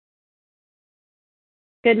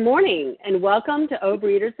Good morning and welcome to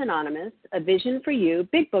Overeaters Anonymous, a Vision for You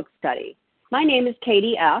Big Book Study. My name is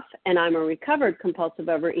Katie F., and I'm a recovered compulsive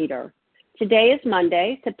overeater. Today is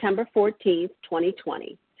Monday, September 14th,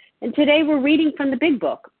 2020. And today we're reading from the Big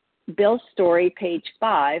Book, Bill's Story, page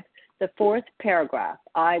 5, the fourth paragraph,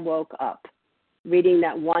 I Woke Up, reading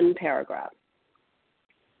that one paragraph.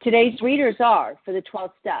 Today's readers are, for the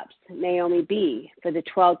 12 Steps, Naomi B., for the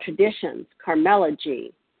 12 Traditions, Carmela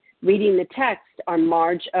G., reading the text are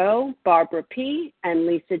Marge O., Barbara P., and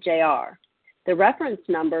Lisa J.R. The reference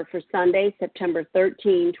number for Sunday, September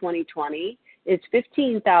 13, 2020 is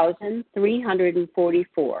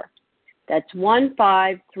 15,344. That's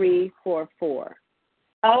 15344.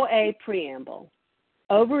 OA Preamble.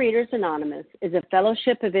 Overeaters Anonymous is a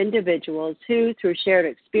fellowship of individuals who, through shared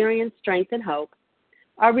experience, strength, and hope,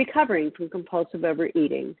 are recovering from compulsive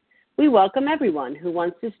overeating. We welcome everyone who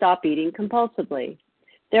wants to stop eating compulsively.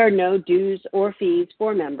 There are no dues or fees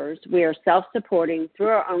for members. We are self-supporting through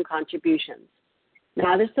our own contributions,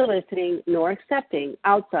 neither soliciting nor accepting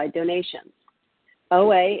outside donations.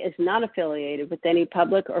 OA is not affiliated with any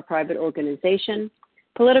public or private organization,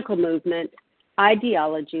 political movement,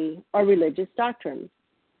 ideology, or religious doctrine.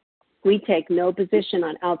 We take no position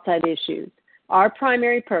on outside issues. Our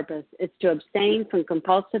primary purpose is to abstain from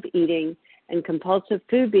compulsive eating and compulsive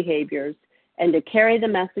food behaviors and to carry the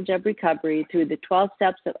message of recovery through the 12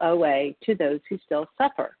 steps of OA to those who still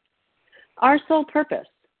suffer. Our sole purpose.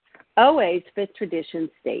 OA's fifth tradition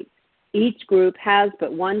states, each group has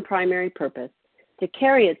but one primary purpose, to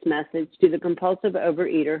carry its message to the compulsive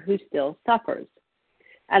overeater who still suffers.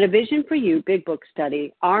 At a Vision for You Big Book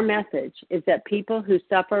Study, our message is that people who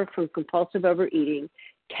suffer from compulsive overeating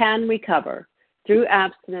can recover through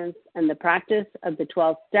abstinence and the practice of the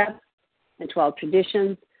 12 steps and 12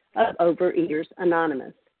 traditions of Overeaters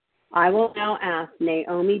Anonymous. I will now ask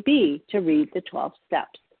Naomi B. to read the 12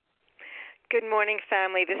 steps. Good morning,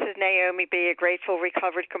 family. This is Naomi B., a grateful,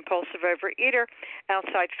 recovered, compulsive overeater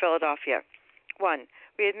outside Philadelphia. 1.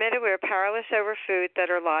 We admitted we are powerless over food, that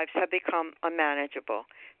our lives have become unmanageable.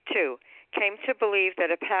 2. Came to believe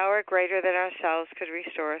that a power greater than ourselves could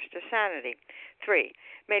restore us to sanity. 3.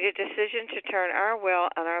 Made a decision to turn our will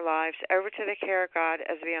and our lives over to the care of God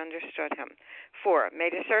as we understood Him. 4.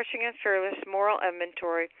 Made a searching and fearless moral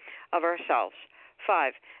inventory of ourselves.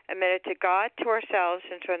 5. Admitted to God, to ourselves,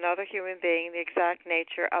 and to another human being the exact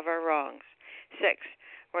nature of our wrongs. 6.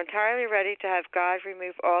 We're entirely ready to have God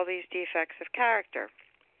remove all these defects of character.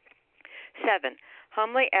 7.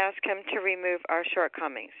 Humbly ask Him to remove our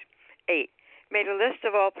shortcomings. 8. Made a list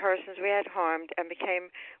of all persons we had harmed and became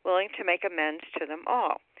willing to make amends to them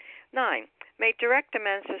all. 9. Made direct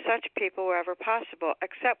amends to such people wherever possible,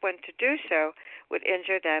 except when to do so would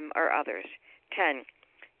injure them or others. 10.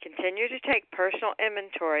 Continue to take personal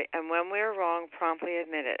inventory, and when we are wrong, promptly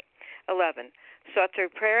admit it. 11. Sought through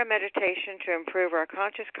prayer and meditation to improve our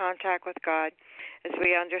conscious contact with God as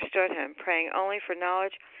we understood Him, praying only for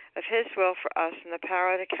knowledge of His will for us and the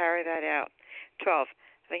power to carry that out. 12.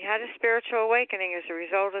 Having had a spiritual awakening as a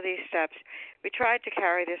result of these steps, we tried to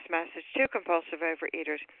carry this message to compulsive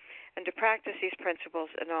overeaters and to practice these principles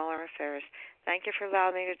in all our affairs. Thank you for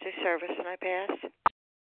allowing me to do service, and I pass.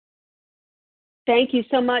 Thank you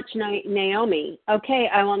so much, Naomi. Okay,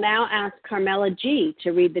 I will now ask Carmela G.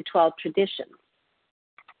 to read the 12 traditions.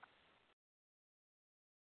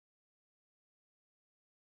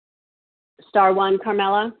 Star 1,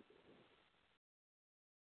 Carmela.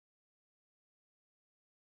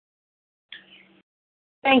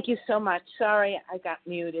 Thank you so much. Sorry, I got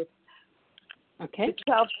muted. Okay.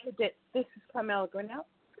 This is Carmela Grinnell.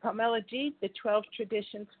 Carmela G., the 12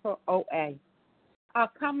 traditions for OA. Our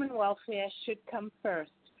common welfare should come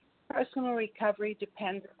first. Personal recovery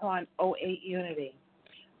depends upon OA unity.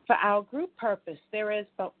 For our group purpose, there is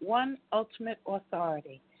but one ultimate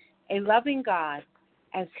authority, a loving God,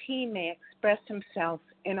 as He may express Himself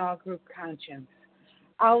in our group conscience.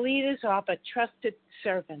 Our leaders are but trusted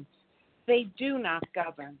servants. They do not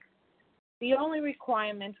govern. The only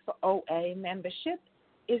requirement for OA membership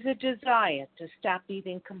is a desire to stop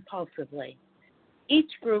eating compulsively.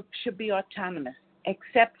 Each group should be autonomous,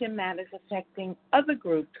 except in matters affecting other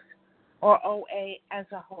groups or OA as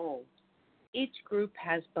a whole. Each group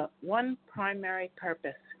has but one primary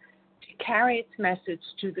purpose, to carry its message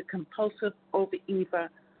to the compulsive overeater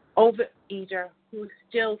who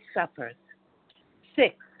still suffers.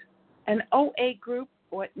 6. An OA group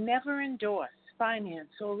ought never endorse,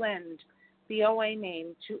 finance, or lend the OA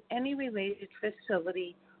name to any related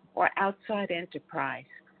facility or outside enterprise,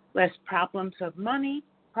 lest problems of money,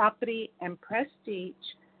 property, and prestige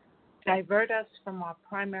divert us from our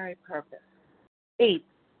primary purpose. 8.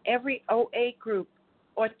 Every OA group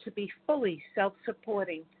ought to be fully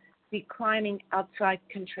self-supporting, declining outside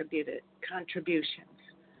contributions.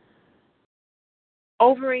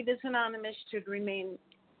 Overeaters Anonymous should remain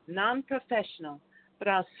non-professional, but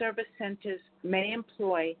our service centers may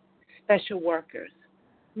employ special workers.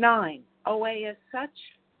 9, OA as such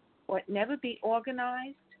ought never be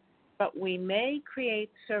organized, but we may create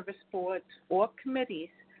service boards or committees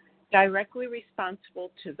directly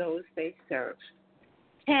responsible to those they serve.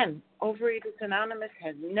 10, Overeaters Anonymous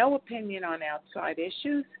has no opinion on outside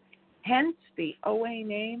issues, hence the OA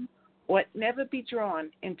name ought never be drawn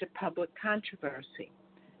into public controversy.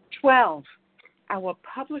 12, our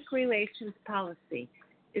public relations policy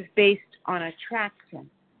is based on attraction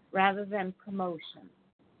rather than promotion.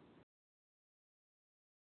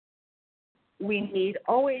 We need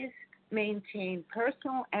always maintain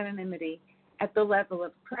personal anonymity at the level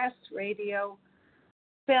of press, radio,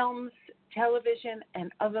 films, television,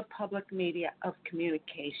 and other public media of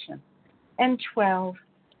communication. And 12,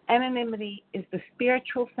 anonymity is the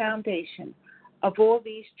spiritual foundation of all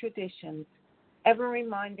these traditions, ever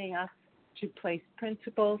reminding us to place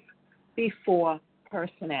principles before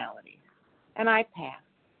personalities. And I pass.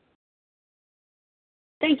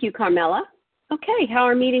 Thank you, Carmela. Okay, how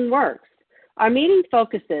our meeting works. Our meeting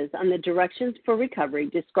focuses on the directions for recovery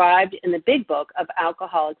described in the Big Book of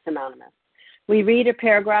Alcoholics Anonymous. We read a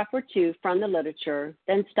paragraph or two from the literature,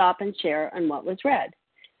 then stop and share on what was read.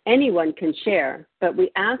 Anyone can share, but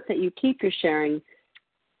we ask that you keep your sharing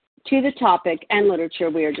to the topic and literature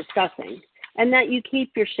we are discussing, and that you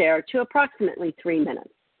keep your share to approximately 3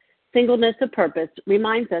 minutes. Singleness of purpose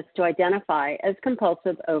reminds us to identify as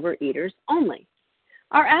compulsive overeaters only.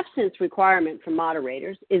 Our abstinence requirement for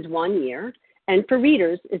moderators is 1 year, and for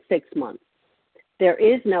readers is 6 months. There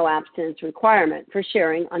is no abstinence requirement for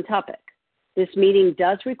sharing on topic. This meeting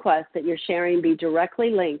does request that your sharing be directly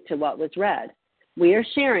linked to what was read. We are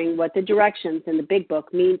sharing what the directions in the Big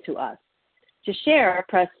Book mean to us. To share,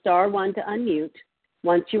 press *1 to unmute.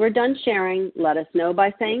 Once you are done sharing, let us know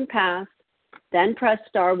by saying pass, then press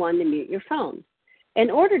 *1 to mute your phone.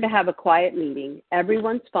 In order to have a quiet meeting,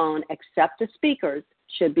 everyone's phone except the speaker's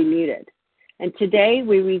should be muted. And today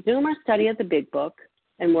we resume our study of the Big Book,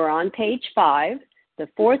 and we're on page 5, the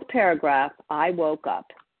 4th paragraph, I woke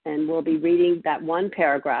up. And we'll be reading that one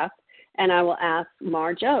paragraph, and I will ask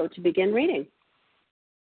Marge O to begin reading.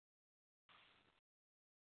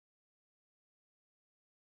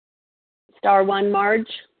 *1,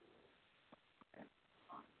 Marge.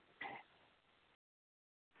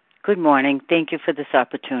 Good morning. Thank you for this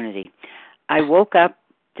opportunity. I woke up.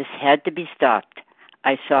 This had to be stopped.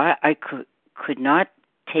 I saw I could not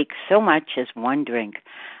take so much as one drink.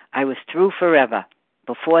 I was through forever.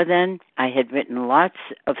 Before then, I had written lots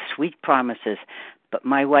of sweet promises, but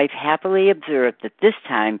my wife happily observed that this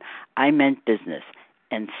time I meant business,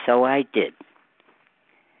 and so I did.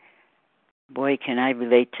 Boy, can I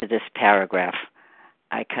relate to this paragraph.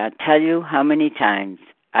 I can't tell you how many times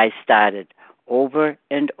I started over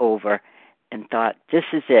and over and thought, this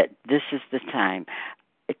is it, this is the time.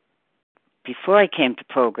 Before I came to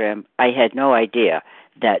program, I had no idea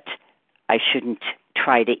that I shouldn't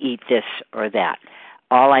try to eat this or that.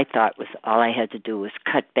 All I thought was all I had to do was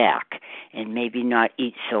cut back and maybe not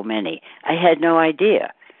eat so many. I had no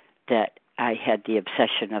idea that I had the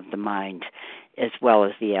obsession of the mind as well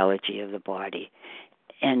as the allergy of the body.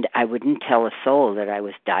 And I wouldn't tell a soul that I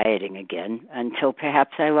was dieting again until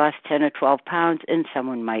perhaps I lost 10 or 12 pounds and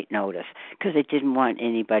someone might notice because I didn't want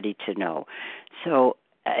anybody to know. So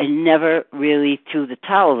I never really threw the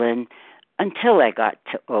towel in until I got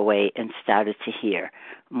to OA and started to hear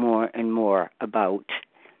more and more about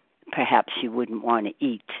perhaps you wouldn't want to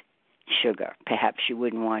eat sugar, perhaps you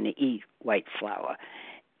wouldn't want to eat white flour.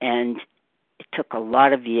 And it took a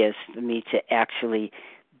lot of years for me to actually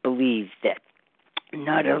believe that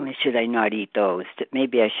not only should I not eat those, that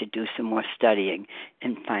maybe I should do some more studying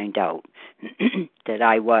and find out that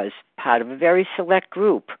I was part of a very select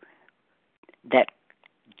group that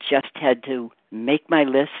just had to make my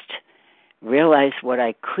list, realize what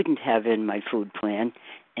I couldn't have in my food plan,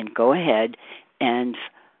 and go ahead and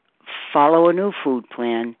follow a new food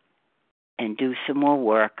plan and do some more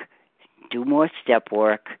work, do more step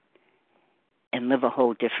work, and live a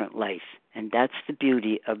whole different life. And that's the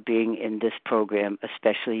beauty of being in this program,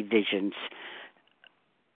 especially Visions,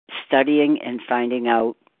 studying and finding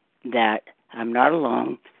out that I'm not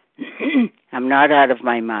alone. I'm not out of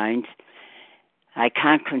my mind. I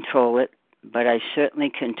can't control it, but I certainly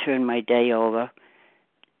can turn my day over,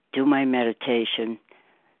 do my meditation,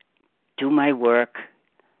 do my work,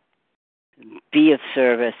 be of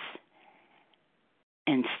service,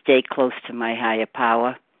 and stay close to my higher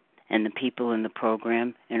power and the people in the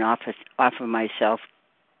program, and offer myself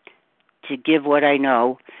to give what I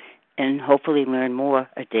know and hopefully learn more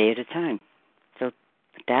a day at a time. So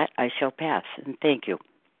with that, I shall pass, and thank you.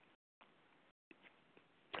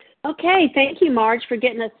 Okay, thank you, Marge, for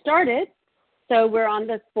getting us started. So we're on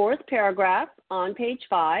the 4th paragraph on page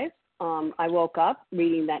 5. I woke up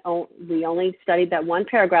reading that we only studied that one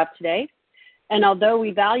paragraph today. And although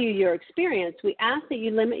we value your experience, we ask that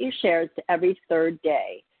you limit your shares to every 3rd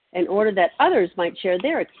day in order that others might share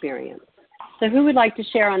their experience. So who would like to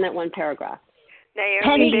share on that one paragraph?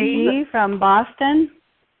 Naomi Katie from Boston.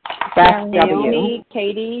 Beth Naomi,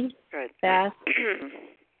 Katie, Good. Beth,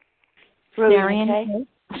 Darian.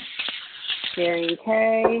 Darian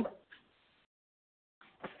K.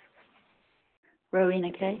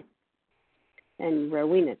 Rowena K. And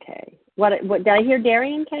Rowena K. What did I hear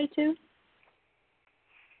Darian K too?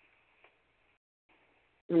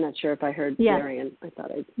 I'm not sure if I heard Darian. I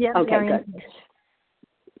thought I. Yeah. Okay, Darian. good.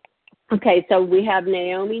 Okay, so we have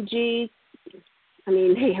Naomi B,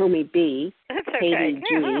 That's Katie okay.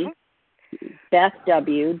 G, Beth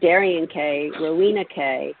W, Darian K, Rowena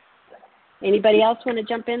K. Anybody else want to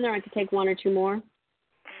jump in there? I could take one or two more.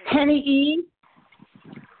 Penny E.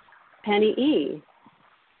 Penny E.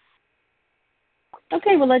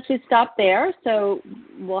 Okay, well, let's just stop there. So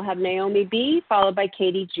we'll have Naomi B, followed by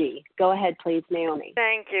Katie G. Go ahead, please, Naomi.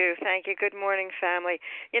 Thank you. Good morning, family.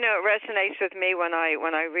 You know, it resonates with me when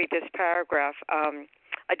I read this paragraph.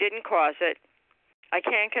 I didn't cause it. I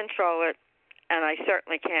can't control it, and I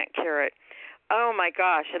certainly can't cure it. Oh, my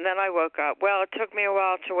gosh. And then I woke up. Well, it took me a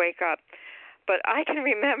while to wake up. But I can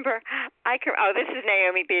remember, this is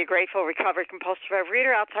Naomi B., a grateful, recovered, compulsive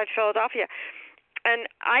overeater outside Philadelphia. And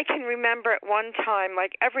I can remember at one time,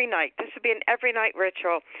 like every night, this would be an every night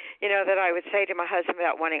ritual, you know, that I would say to my husband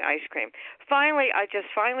about wanting ice cream. Finally, I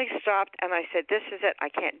just stopped, and I said, this is it.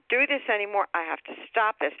 I can't do this anymore. I have to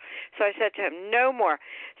stop this. So I said to him, no more.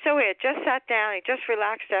 So he had just sat down. He just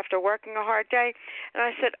relaxed after working a hard day. And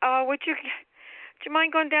I said, would you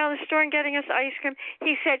mind going down to the store and getting us ice cream?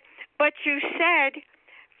 He said, but you said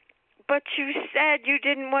you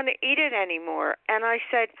didn't want to eat it anymore. And I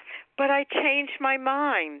said, but I changed my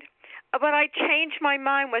mind. But I changed my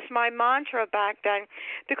mind was my mantra back then,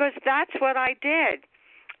 because that's what I did.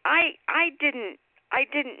 I didn't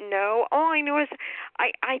know. All I knew was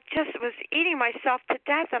I just was eating myself to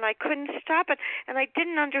death, and I couldn't stop it, and I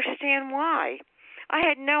didn't understand why. I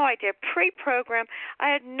had no idea. Pre-program, I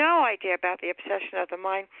had no idea about the obsession of the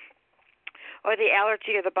mind or the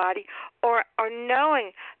allergy of the body, or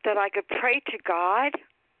knowing that I could pray to God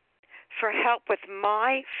for help with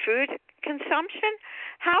my food consumption.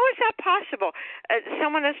 How is that possible?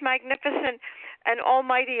 Someone as magnificent and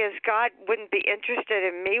almighty as God wouldn't be interested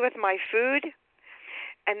in me with my food?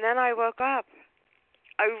 And then I woke up.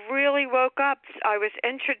 I really woke up. I was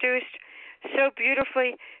introduced so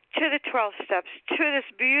beautifully to the 12 steps, to this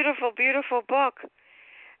beautiful, beautiful book.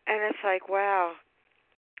 And it's like, wow,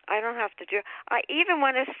 I don't have to do. I even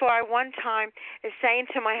went as far one time as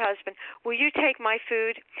saying to my husband, will you take my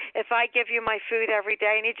food if I give you my food every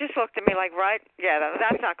day? And he just looked at me like, right, yeah,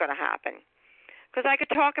 that's not going to happen. Because I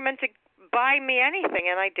could talk him into buying me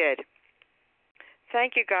anything, and I did.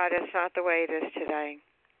 Thank you, God. It's not the way it is today.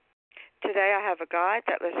 Today I have a God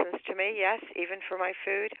that listens to me, yes, even for my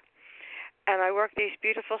food. And I work these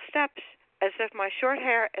beautiful steps as if my short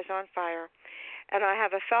hair is on fire. And I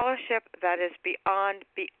have a fellowship that is beyond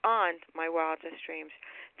my wildest dreams.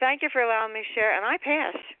 Thank you for allowing me to share, and I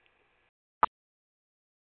pass.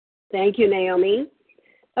 Thank you, Naomi.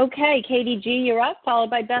 Okay, Katie G., you're up, followed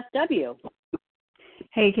by Beth W.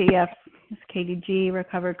 Hey, KF. It's Katie G.,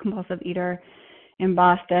 recovered compulsive eater in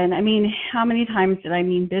Boston. I mean, how many times did I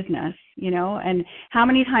mean business, you know? And how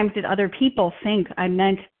many times did other people think I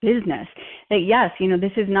meant business? That, yes, you know,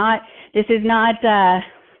 this is not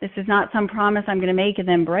some promise I'm going to make and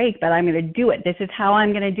then break, but I'm going to do it. This is how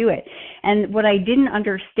I'm going to do it. And what I didn't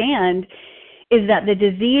understand is that the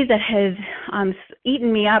disease that has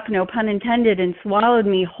eaten me up, no pun intended, and swallowed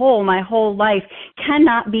me whole my whole life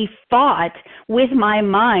cannot be fought with my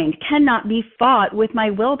mind, cannot be fought with my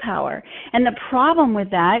willpower. And the problem with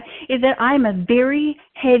that is that I'm a very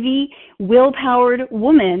heavy, will-powered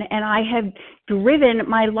woman, and I have driven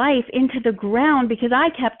my life into the ground because I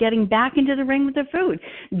kept getting back into the ring with the food.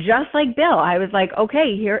 Just like Bill, I was like,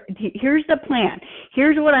 okay, here's the plan.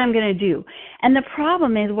 Here's what I'm going to do. And the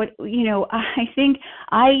problem is I think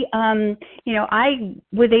I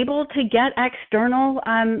was able to get external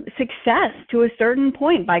success to a certain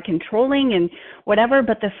point by controlling and whatever,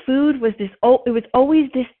 but the food was it was always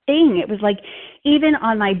this thing. It was like, even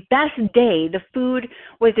on my best day, the food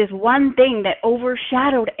was this one thing that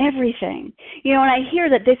overshadowed everything. You know, and I hear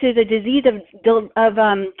that this is a disease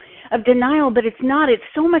of denial, but it's not. It's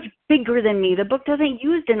so much bigger than me. The book doesn't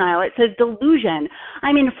use denial. It says delusion.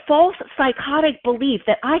 I'm in false psychotic belief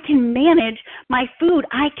that I can manage my food.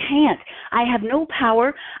 I can't. I have no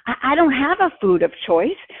power. I don't have a food of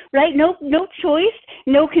choice, right? No choice,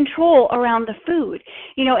 no control around the food.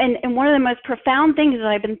 You know, and one of the most profound things that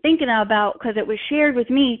I've been thinking about, because it was shared with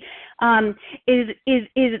me, is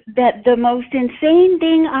that the most insane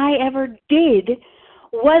thing I ever did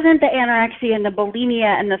wasn't the anorexia and the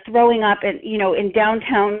bulimia and the throwing up and, you know, in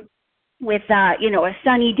downtown with, you know, a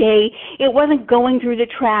sunny day. It wasn't going through the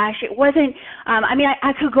trash. It wasn't,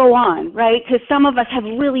 I could go on, right? Because some of us have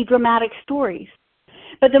really dramatic stories.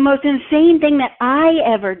 But the most insane thing that I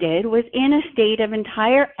ever did was in a state of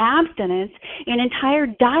entire abstinence and entire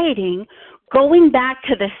dieting, going back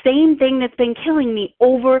to the same thing that's been killing me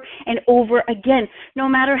over and over again, no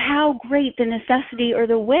matter how great the necessity or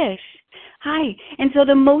the wish. Hi. And so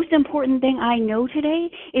the most important thing I know today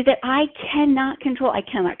is that I cannot control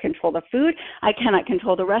the food. I cannot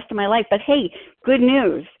control the rest of my life. But hey, good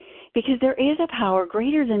news, because there is a power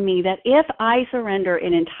greater than me that if I surrender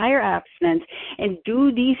in entire abstinence and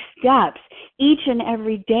do these steps each and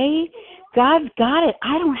every day, God's got it.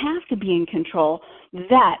 I don't have to be in control.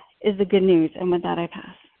 That is the good news. And with that, I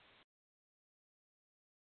pass.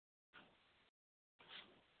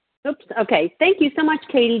 Oops. Okay. Thank you so much,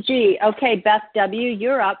 Katie G. Okay, Beth W.,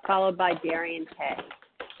 you're up, followed by Darian K.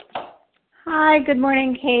 Hi, good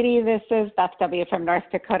morning, Katie. This is Beth W. from North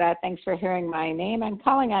Dakota. Thanks for hearing my name and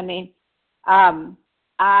calling on me. I've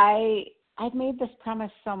made this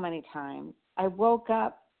promise so many times. I woke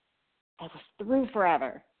up, I was through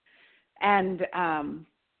forever. And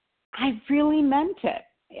I really meant it.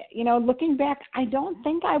 You know, looking back, I don't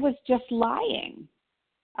think I was just lying.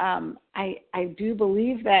 I do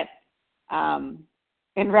believe that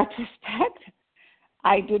in retrospect,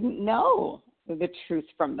 I didn't know the truth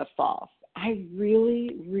from the false. I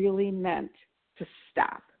really, really meant to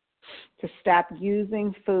stop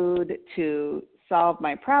using food to solve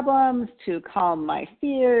my problems, to calm my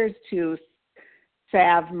fears, to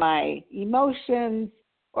salve my emotions,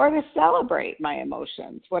 or to celebrate my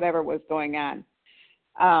emotions, whatever was going on.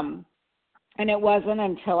 And it wasn't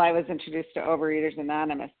until I was introduced to Overeaters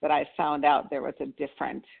Anonymous that I found out there was a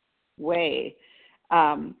different way,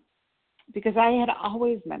 because I had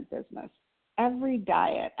always meant business. Every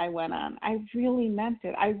diet I went on, I really meant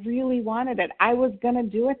it. I really wanted it. I was going to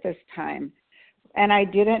do it this time. And I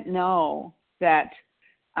didn't know that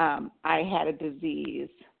I had a disease,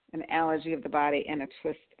 an allergy of the body, and a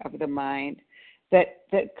twist of the mind that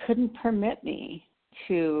couldn't permit me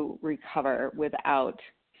to recover without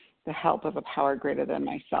the help of a power greater than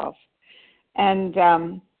myself.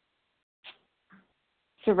 And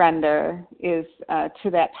surrender is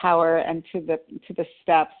to that power and to the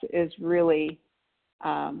steps is really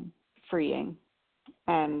freeing.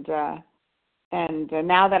 And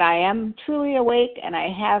now that I am truly awake and I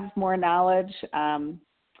have more knowledge,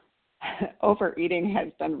 overeating has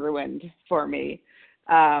been ruined for me.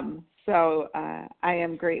 So I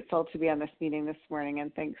am grateful to be on this meeting this morning,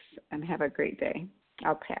 and thanks, and have a great day.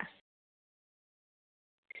 I'll pass.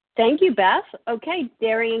 Thank you, Beth. Okay,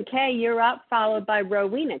 Darian K., you're up, followed by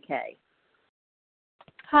Rowena K.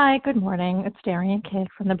 Hi, good morning. It's Darian K.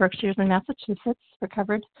 from the Berkshires in Massachusetts,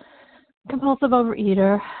 recovered compulsive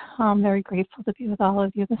overeater. I'm very grateful to be with all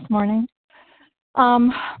of you this morning.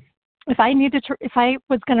 If I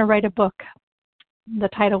was going to write a book, the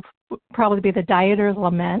title would probably be The Dieter's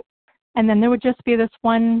Lament, and then there would just be this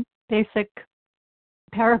one basic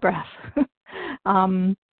paragraph.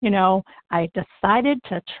 You know, I decided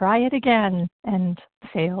to try it again and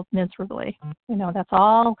failed miserably. You know, that's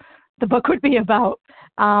all the book would be about,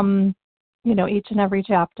 you know, each and every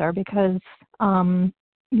chapter, because, and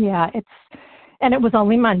it was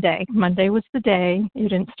only Monday. Monday was the day. You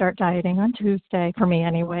didn't start dieting on Tuesday, for me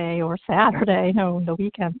anyway, or Saturday. No, the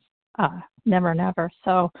weekends, never.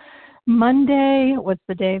 So Monday was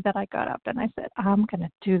the day that I got up and I said, I'm going to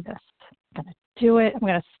do this. I'm going to do it. I'm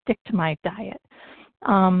going to stick to my diet.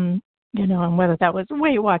 You know, and whether that was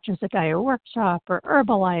Weight Watchers, a diet workshop, or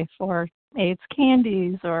Herbalife, or AIDS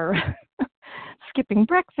candies, or skipping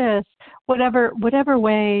breakfast, whatever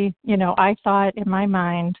way, you know, I thought in my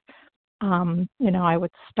mind, you know, I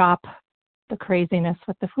would stop the craziness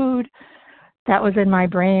with the food. That was in my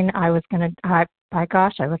brain. I was going to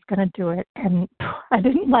do it. And I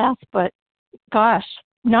didn't last, but gosh,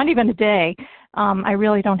 not even a day. I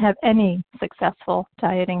really don't have any successful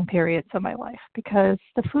dieting periods in my life because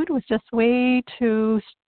the food was just way too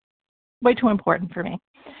important for me.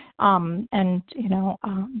 And,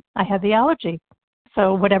 I had the allergy.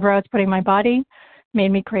 So whatever I was putting in my body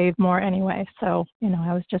made me crave more anyway. So,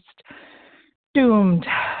 I was just doomed.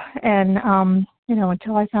 And,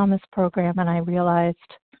 until I found this program and I realized,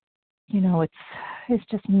 it's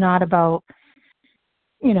just not about,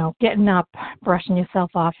 getting up, brushing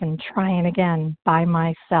yourself off and trying again by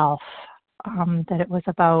myself, that it was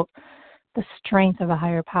about the strength of a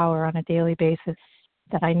higher power on a daily basis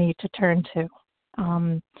that I need to turn to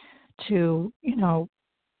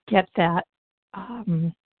get that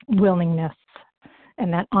willingness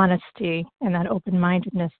and that honesty and that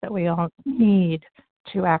open-mindedness that we all need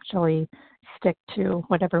to actually stick to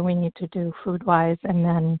whatever we need to do food-wise, and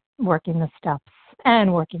then working the steps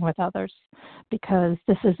and working with others, because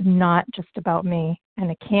this is not just about me,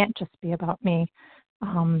 and it can't just be about me,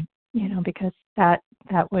 because that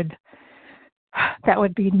would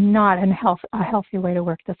be not a healthy way to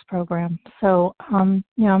work this program. So, I'm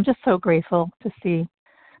just so grateful to see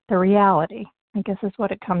the reality, I guess is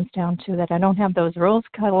what it comes down to, that I don't have those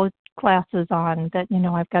rose-colored glasses on, that,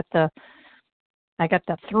 I got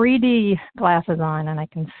the 3D glasses on, and I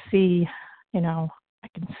can see,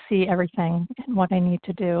 everything and what I need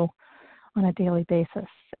to do on a daily basis.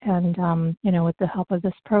 And, with the help of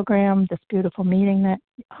this program, this beautiful meeting that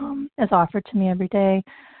is offered to me every day,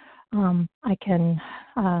 I can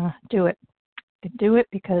do it. I can do it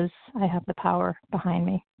because I have the power behind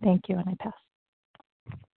me. Thank you, and I pass.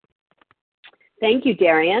 Thank you,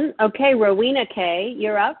 Darian. Okay, Rowena K.,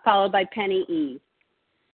 you're up, followed by Penny E.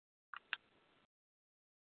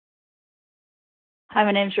 Hi,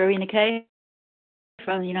 my name's Rowena K.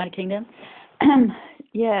 from the United Kingdom.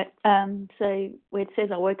 So where it says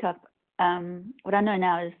I woke up, what I know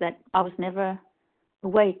now is that I was never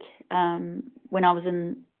awake when I was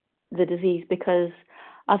in the disease, because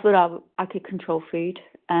I thought I could control food,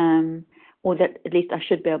 or that at least I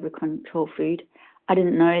should be able to control food. I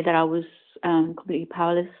didn't know that I was completely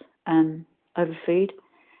powerless over food,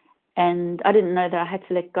 and I didn't know that I had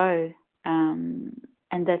to let go, and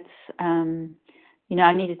that's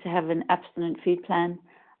I needed to have an abstinent food plan.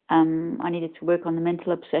 I needed to work on the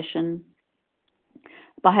mental obsession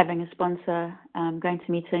by having a sponsor, going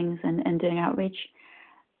to meetings and doing outreach,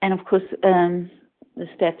 and of course the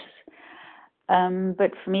steps.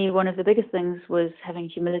 But for me, one of the biggest things was having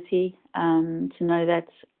humility, to know that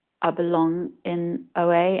I belong in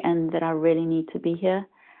OA and that I really need to be here,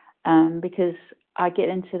 because I get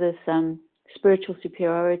into this spiritual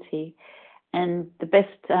superiority, and the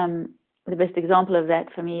best example of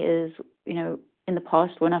that for me is, in the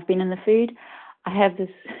past when I've been in the food, I have this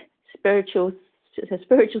spiritual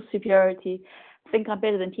superiority. I think I'm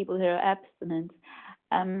better than people who are abstinent.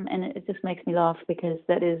 And it just makes me laugh, because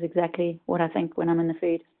that is exactly what I think when I'm in the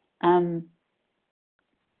food.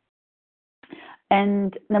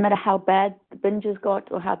 And no matter how bad the binges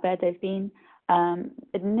got or how bad they've been,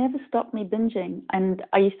 it never stopped me binging. And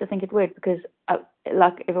I used to think it would, because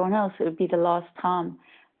like everyone else, it would be the last time.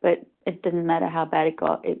 But it didn't matter how bad it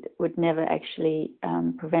got. It would never actually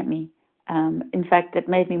prevent me. In fact, it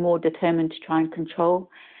made me more determined to try and control,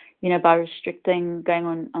 by restricting,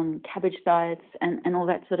 going on cabbage diets and all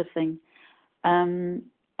that sort of thing.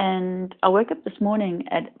 And I woke up this morning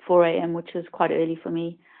at 4 a.m., which is quite early for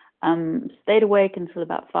me. Stayed awake until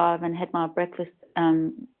about 5 and had my breakfast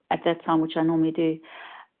at that time, which I normally do.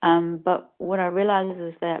 But what I realized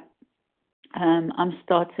is that I'm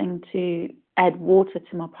starting to add water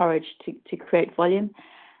to my porridge to create volume.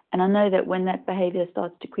 And I know that when that behavior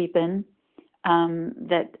starts to creep in,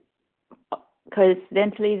 that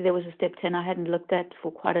coincidentally there was a step 10 I hadn't looked at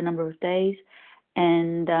for quite a number of days,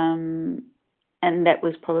 and that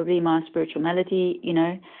was probably my spiritual malady,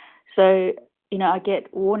 So, I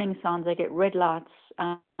get warning signs, I get red lights,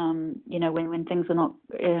 when things are not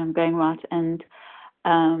going right, and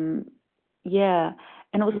and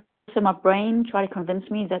also my brain tried to convince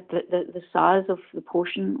me that the size of the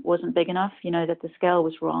portion wasn't big enough, that the scale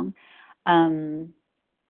was wrong, and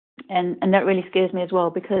that really scares me as well,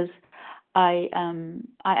 because I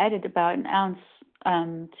added about an ounce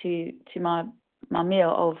to my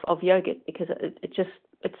meal of yogurt, because it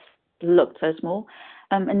looked so small,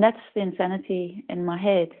 and that's the insanity in my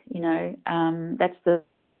head, that's the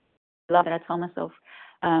lie that I tell myself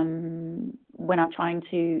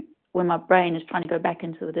when my brain is trying to go back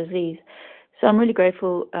into the disease. So I'm really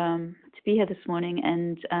grateful to be here this morning,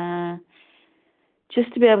 and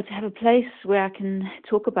just to be able to have a place where I can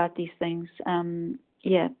talk about these things.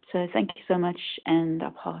 So thank you so much, and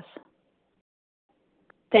I'll pass.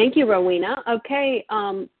 Thank you, Rowena. Okay,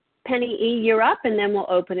 Penny E., you're up, and then we'll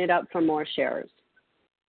open it up for more shares.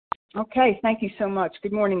 Okay, thank you so much.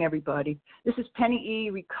 Good morning, everybody. This is Penny E.,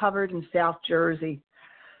 recovered in South Jersey.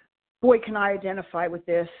 Boy, can I identify with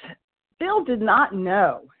this. Bill did not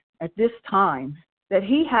know at this time that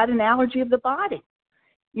he had an allergy of the body.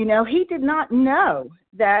 You know, he did not know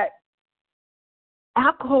that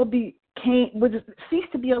alcohol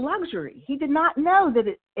ceased to be a luxury. He did not know that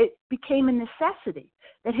it became a necessity,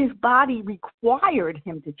 that his body required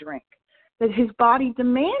him to drink, that his body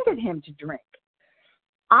demanded him to drink.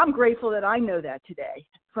 I'm grateful that I know that today.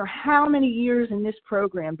 For how many years in this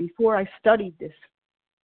program before I studied this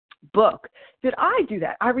book did I do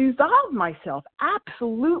that? I resolved myself.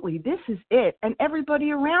 Absolutely, this is it. And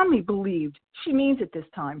everybody around me believed she means it this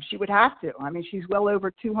time. She would have to. I mean, she's well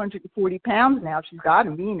over 240 pounds now. She's got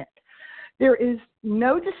to mean it. There is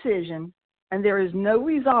no decision and there is no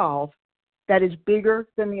resolve that is bigger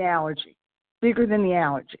than the allergy, bigger than the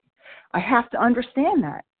allergy. I have to understand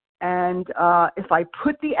that. And if I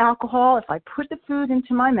put the alcohol, if I put the food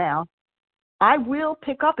into my mouth, I will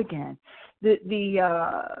pick up again. The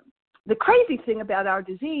crazy thing about our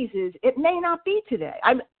disease is it may not be today.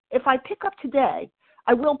 If I pick up today,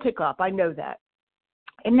 I will pick up. I know that.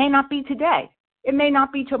 It may not be today. It may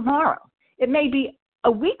not be tomorrow. It may be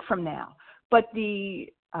a week from now. But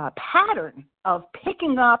the pattern of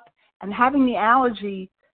picking up and having the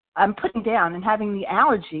allergy, putting down and having the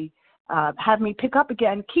allergy have me pick up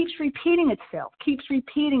again keeps repeating itself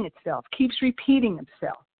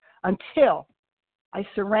until I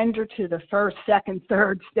surrender to the first, second,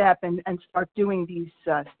 third step and start doing these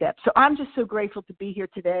steps. So I'm just so grateful to be here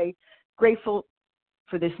today, grateful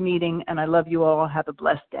for this meeting, and I love you all. Have a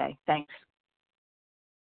blessed day. Thanks.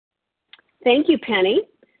 Thank you, Penny.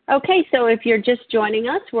 Okay, so if you're just joining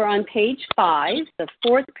us, we're on page 5, the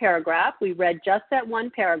 4th paragraph. We read just that one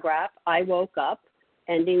paragraph, I woke up,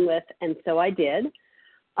 ending with, and so I did.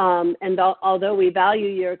 Although we value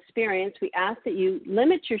your experience, we ask that you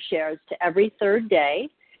limit your shares to every third day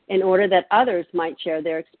in order that others might share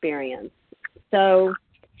their experience. So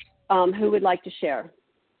who would like to share?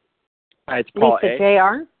 It's Paul Lisa A.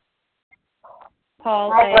 J.R.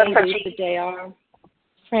 Paul A. Lisa J.R.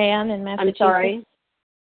 Fran in Massachusetts. I'm sorry.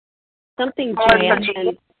 Something J.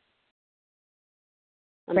 And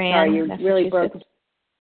I'm sorry, you really broke.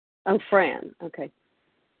 Oh, Fran. Okay.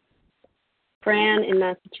 Fran in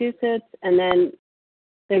Massachusetts, and then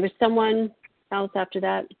there was someone else after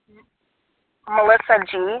that. Melissa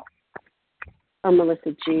G. Oh,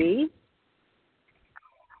 Melissa G.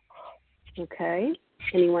 Okay.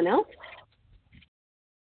 Anyone else?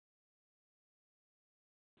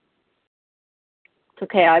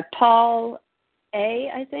 Okay, I have Paul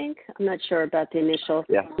A, I think. I'm not sure about the initial.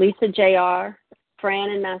 Yeah. Lisa J.R.,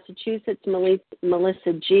 Fran in Massachusetts,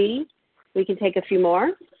 Melissa G. We can take a few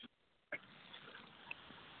more.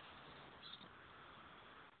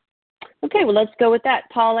 Okay, well, let's go with that.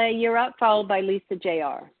 Paul A., you're up, followed by Lisa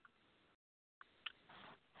J.R.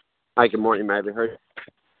 Hi, good morning. May I be heard?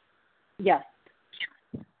 Yes.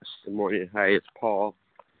 Good morning. Hi, it's Paul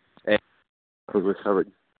A., a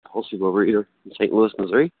recovered compulsive overeater in St. Louis,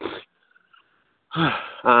 Missouri.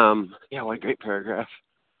 Yeah, what a great paragraph.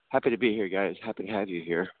 Happy to be here, guys. Happy to have you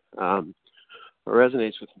here. What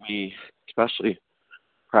resonates with me, especially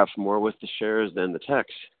perhaps more with the shares than the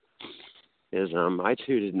text, is I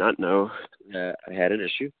too did not know that I had an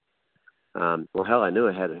issue. Well, hell, I knew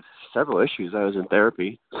I had several issues. I was in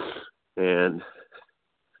therapy, and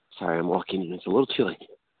sorry, I'm walking and it's a little chilly.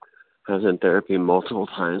 I was in therapy multiple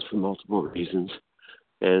times for multiple reasons,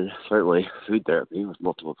 and certainly food therapy with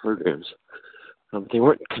multiple programs. They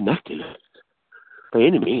weren't connected. By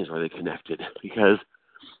any means were they connected, because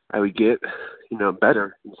I would get,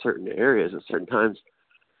 better in certain areas at certain times,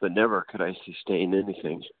 but never could I sustain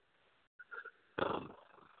anything.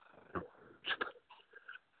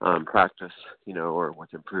 Practice, or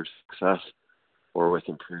with improved success or with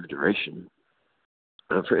improved duration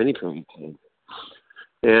for any period of time.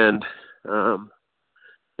 And,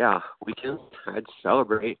 weekends, I'd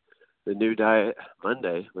celebrate the new diet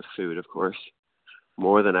Monday with food, of course,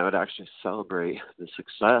 more than I would actually celebrate the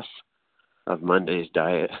success of Monday's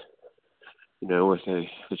diet, with a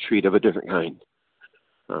treat of a different kind,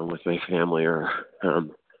 with my family or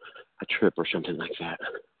a trip or something like that.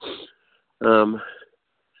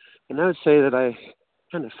 And I would say that I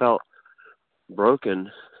kind of felt broken.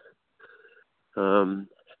 I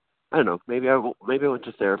don't know, maybe I went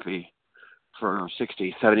to therapy for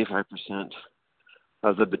 60-75%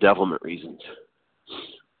 of the bedevilment reasons,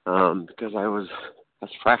 because I was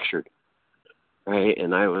fractured, right?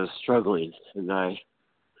 And I was struggling, and I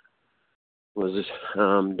was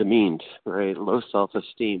demeaned, right? Low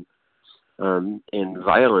self-esteem, and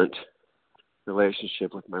violent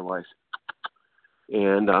relationship with my wife.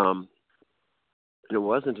 And it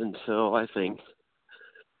wasn't until, I think,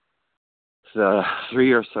 the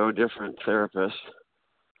 3 or so different therapists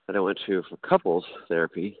that I went to for couples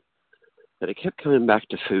therapy that it kept coming back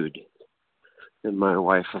to food. And my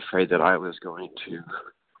wife, afraid that I was going to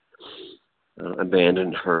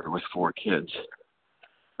abandon her with 4 kids,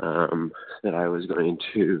 that I was going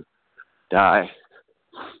to die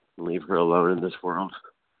and leave her alone in this world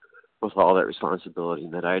with all that responsibility,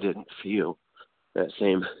 and that I didn't feel that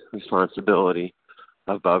same responsibility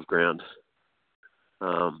above ground.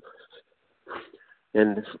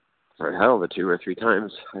 And for hell, the 2 or 3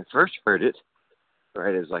 times I first heard it,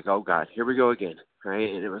 right, it was like, oh God, here we go again, right?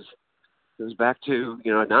 And it was back to,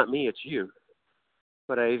 not me, it's you.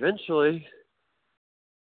 But I eventually,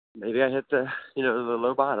 maybe I hit the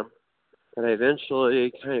low bottom, but I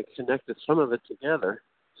eventually kind of connected some of it together.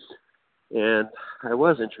 And I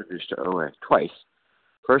was introduced to OA twice.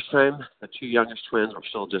 First time, the 2 youngest twins were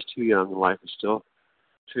still just too young, and life was still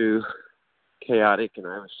too chaotic, and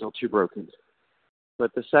I was still too broken.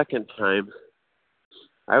 But the second time,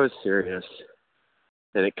 I was serious,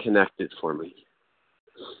 and it connected for me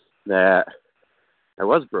that I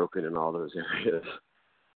was broken in all those areas.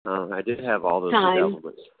 I did have all those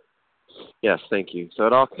elements. Yes, thank you. So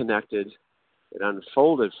it all connected. It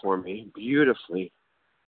unfolded for me beautifully.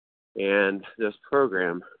 And this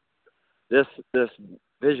program, this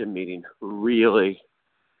vision meeting really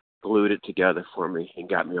glued it together for me and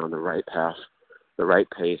got me on the right path, the right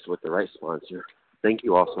pace with the right sponsor. Thank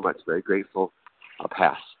you all so much. Very grateful. I'll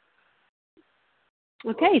pass.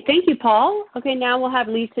 Okay, thank you, Paul. Okay, now we'll have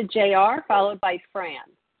Lisa J.R. followed by Fran.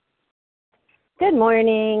 Good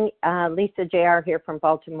morning. Lisa J.R. here from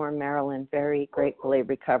Baltimore, Maryland. Very gratefully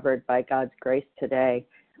recovered by God's grace today.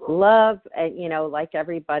 Love, like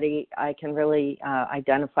everybody, I can really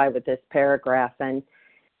identify with this paragraph. And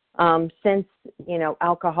since,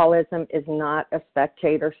 alcoholism is not a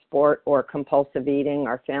spectator sport or compulsive eating,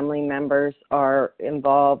 our family members are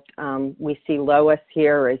involved. We see Lois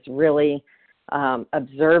here is really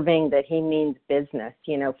observing that he means business.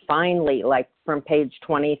 Finally, like from page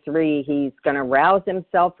 23, he's going to rouse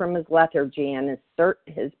himself from his lethargy and assert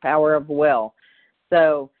his power of will.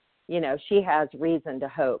 So, she has reason to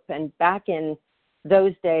hope. And back in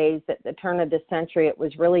those days, at the turn of the century, it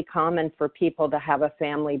was really common for people to have a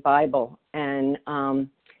family Bible. And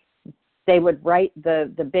they would write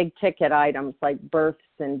the big ticket items like births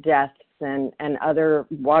and deaths and other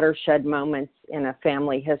watershed moments in a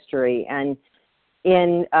family history. And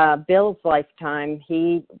in Bill's lifetime,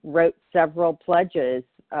 he wrote several pledges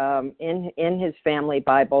in his family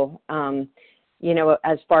Bible,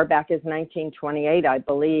 as far back as 1928, I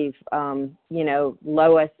believe.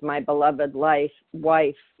 Lois, my beloved wife,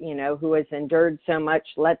 who has endured so much,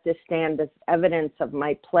 let this stand as evidence of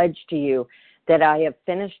my pledge to you that I have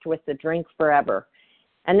finished with the drink forever.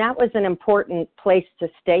 And that was an important place to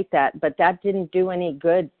state that, but that didn't do any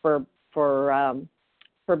good for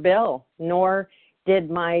Bill, nor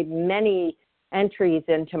did my many entries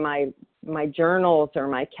into my journals or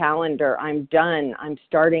my calendar. I'm done. I'm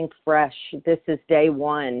starting fresh. This is day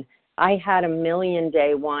one. I had 1 million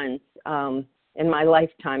day ones in my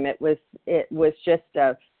lifetime. It was just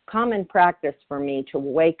a common practice for me to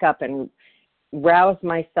wake up and rouse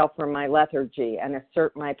myself from my lethargy and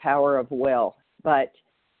assert my power of will. But,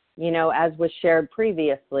 as was shared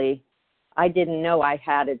previously, I didn't know I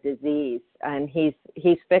had a disease, and he's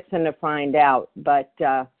fixing to find out. But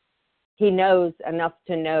he knows enough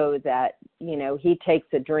to know that, he takes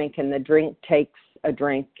a drink and the drink takes a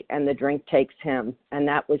drink and the drink takes him. And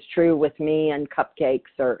that was true with me and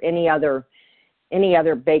cupcakes or any other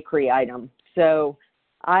bakery item. So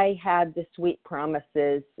I had the sweet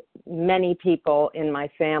promises. Many people in my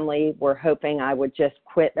family were hoping I would just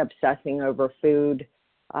quit obsessing over food,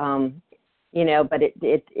 but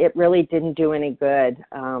it really didn't do any good.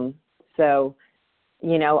 I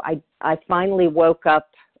finally woke up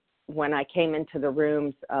when I came into the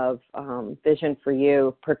rooms of Vision for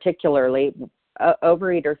You, particularly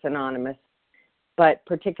Overeaters Anonymous, but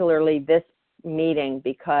particularly this meeting,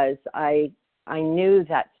 because I knew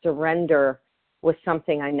that surrender was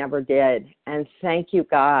something I never did. And thank you,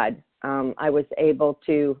 God, I was able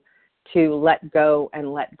to let go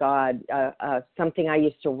and let God. Something I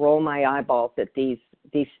used to roll my eyeballs at these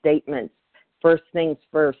statements. First things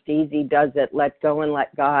first, easy does it, let go and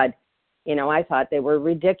let God. I thought they were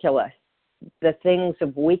ridiculous, the things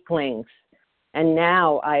of weaklings. And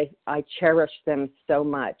now I cherish them so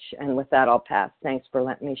much. And with that, I'll pass. Thanks for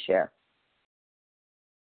letting me share.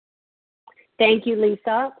 Thank you,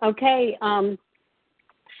 Lisa. Okay,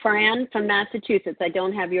 Fran from Massachusetts. I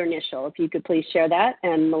don't have your initial. If you could please share that.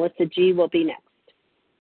 And Melissa G. will be next.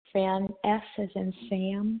 Fran, S as in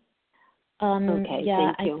Sam. Okay,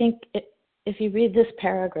 yeah, thank you. I think if you read this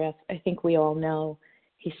paragraph, I think we all know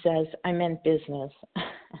he says, I meant business.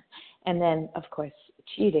 And then, of course,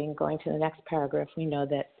 cheating, going to the next paragraph, we know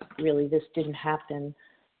that really this didn't happen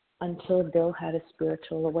until Bill had a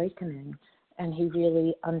spiritual awakening. And he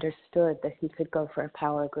really understood that he could go for a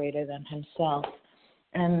power greater than himself.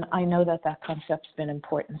 And I know that that concept's been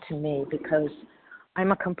important to me because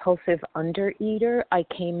I'm a compulsive undereater. I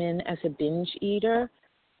came in as a binge eater,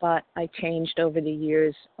 but I changed over the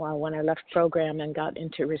years when I left program and got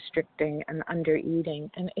into restricting and undereating.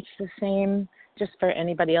 And it's the same just for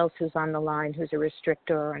anybody else who's on the line who's a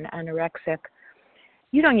restrictor or an anorexic.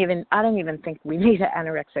 I don't even think we need an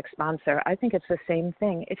anorexic sponsor. I think it's the same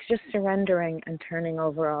thing. It's just surrendering and turning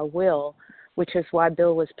over our will, which is why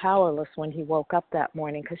Bill was powerless when he woke up that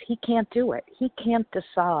morning, because he can't do it. He can't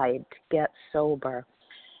decide to get sober.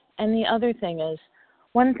 And the other thing is,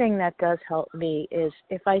 one thing that does help me is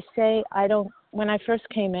if I say when I first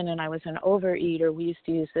came in and I was an overeater, we used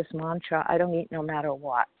to use this mantra, I don't eat no matter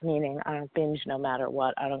what, meaning I don't binge no matter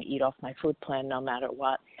what, I don't eat off my food plan no matter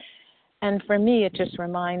what. And for me, it just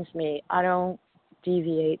reminds me I don't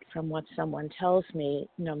deviate from what someone tells me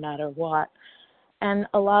no matter what. And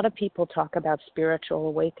a lot of people talk about spiritual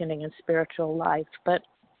awakening and spiritual life, but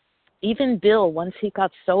even Bill, once he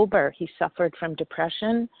got sober, he suffered from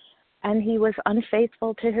depression, and he was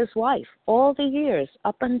unfaithful to his wife all the years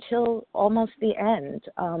up until almost the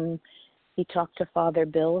end. He talked to Father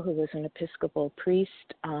Bill, who was an Episcopal priest,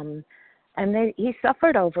 and he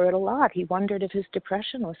suffered over it a lot. He wondered if his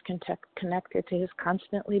depression was connected to his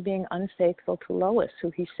constantly being unfaithful to Lois,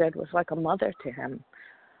 who he said was like a mother to him.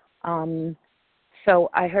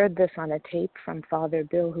 So I heard this on a tape from Father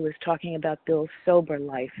Bill, who was talking about Bill's sober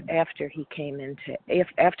life after he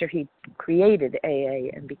after he created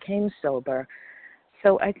AA and became sober.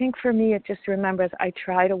 So I think for me, it just remembers I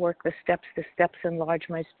try to work the steps. The steps enlarge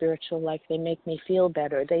my spiritual life. They make me feel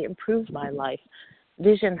better. They improve my life.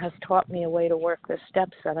 Vision has taught me a way to work the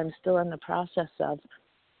steps that I'm still in the process of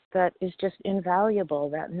that is just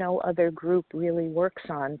invaluable, that no other group really works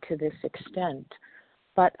on to this extent.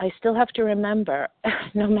 But I still have to remember,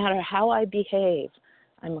 no matter how I behave,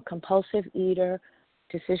 I'm a compulsive eater.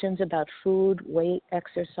 Decisions about food, weight,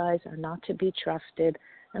 exercise are not to be trusted.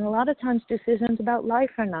 And a lot of times decisions about life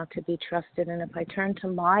are not to be trusted. And if I turn to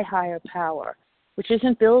my higher power, which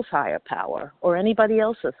isn't Bill's higher power or anybody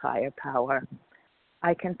else's higher power,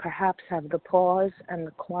 I can perhaps have the pause and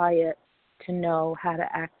the quiet to know how to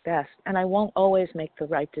act best. And I won't always make the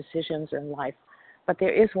right decisions in life. But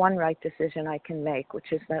there is one right decision I can make,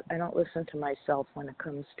 which is that I don't listen to myself when it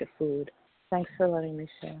comes to food. Thanks for letting me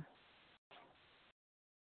share.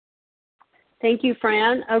 Thank you,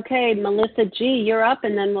 Fran. Okay, Melissa G., you're up,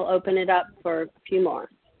 and then we'll open it up for a few more.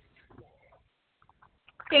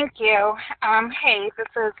 Thank you. Hey, this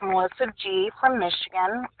is Melissa G. from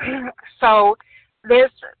Michigan. So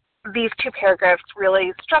these two paragraphs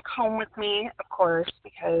really struck home with me, of course,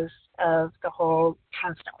 because of the whole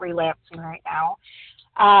constant relapsing right now.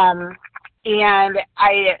 And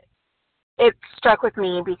it struck with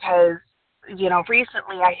me because,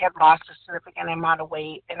 recently I had lost a significant amount of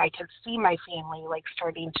weight, and I could see my family,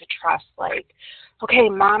 starting to trust, okay,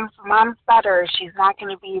 mom's better. She's not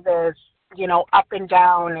going to be this, up and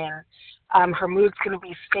down, and her mood's going to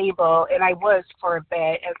be stable. And I was for a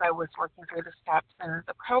bit as I was working through the steps in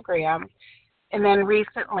the program. And then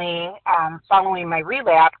recently, following my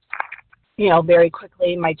relapse, very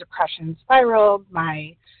quickly, my depression spiraled.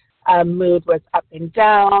 My mood was up and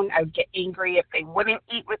down. I would get angry if they wouldn't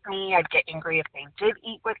eat with me. I'd get angry if they did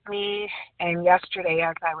eat with me. And yesterday,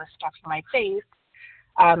 as I was stuffing my face,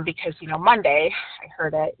 because, Monday, I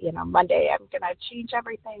heard it, Monday I'm going to change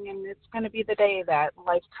everything, and it's going to be the day that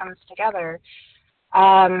life comes together.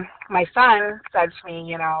 My son said to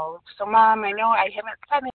me, so Mom, I know I haven't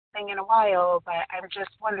said anything in a while, but I'm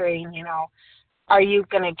just wondering, are you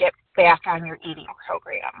going to get back on your eating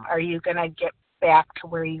program? Are you going to get back to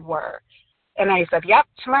where you were? And I said, yep,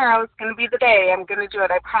 tomorrow's going to be the day. I'm going to do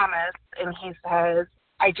it, I promise. And he says,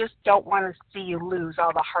 I just don't want to see you lose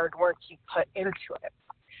all the hard work you put into it.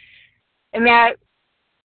 And that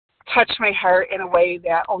touched my heart in a way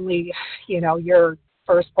that only, your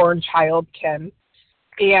firstborn child can.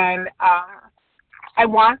 And I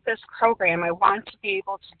want this program. I want to be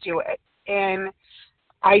able to do it. And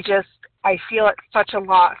I feel it's such a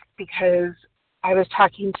loss because I was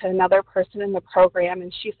talking to another person in the program,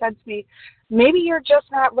 and she said to me, maybe you're just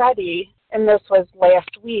not ready. And this was last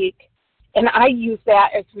week. And I use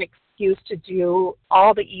that as an excuse to do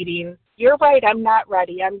all the eating. You're right, I'm not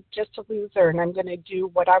ready. I'm just a loser, and I'm going to do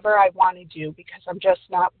whatever I want to do because I'm just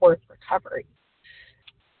not worth recovering.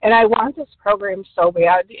 And I want this program so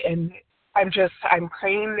bad, and I'm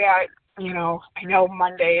praying that, I know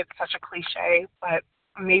Monday, it's such a cliche, but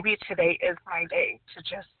maybe today is my day to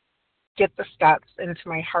just get the steps into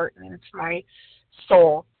my heart and into my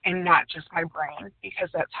soul and not just my brain, because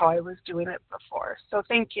that's how I was doing it before. So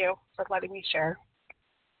thank you for letting me share.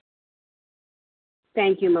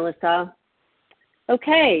 Thank you, Melissa.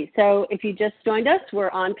 Okay, so if you just joined us, we're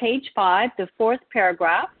on page 5, the 4th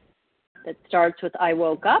paragraph that starts with I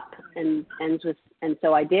woke up and ends with and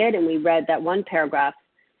so I did, and we read that one paragraph.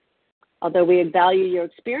 Although we value your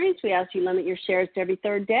experience, we ask you limit your shares to every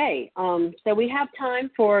 3rd day. So we have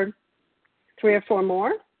time for 3 or 4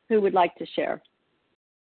 more. Who would like to share?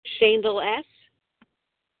 Shandel S.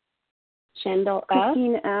 Shandel S.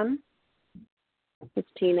 Christina M.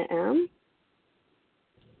 Christina M.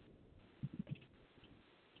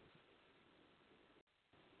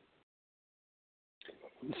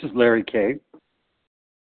 This is Larry K.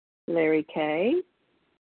 Larry K.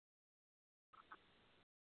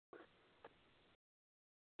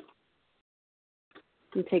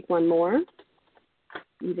 And take one more,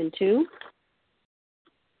 even 2.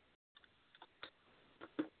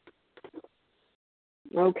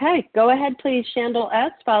 Okay, go ahead, please, Shandel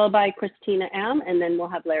S., followed by Christina M., and then we'll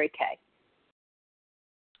have Larry K.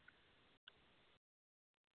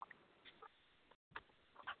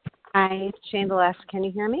 Hi, Shandel S. Can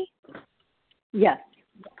you hear me? Yes.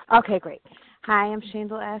 Okay, great. Hi, I'm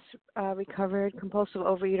Shandel S., recovered compulsive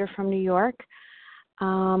overeater from New York.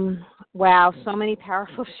 Wow, so many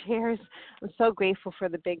powerful shares. I'm so grateful for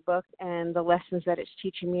the big book and the lessons that it's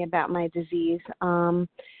teaching me about my disease.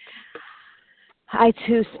 I,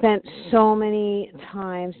 too, spent so many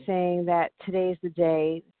times saying that today's the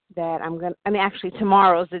day that actually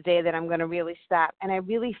tomorrow's the day that I'm going to really stop. And I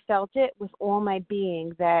really felt it with all my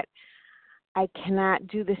being that I cannot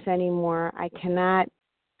do this anymore.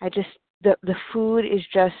 The food is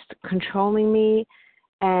just controlling me,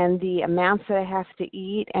 and the amounts that I have to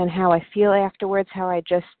eat and how I feel afterwards, how I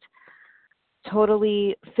just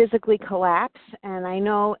totally physically collapse. And I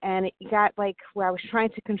know, and it got like where I was trying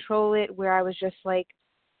to control it, where I was just like,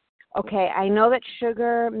 okay, I know that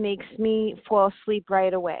sugar makes me fall asleep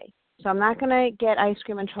right away. So I'm not going to get ice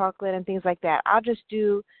cream and chocolate and things like that. I'll just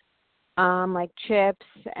do like chips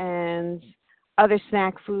and other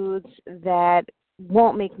snack foods that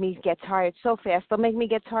won't make me get tired so fast. They'll make me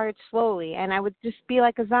get tired slowly. And I would just be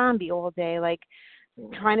like a zombie all day, like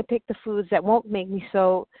trying to pick the foods that won't make me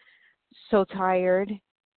so tired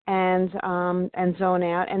and zone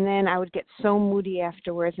out. And then I would get so moody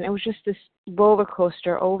afterwards. And it was just this roller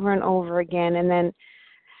coaster over and over again. And then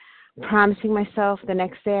promising myself the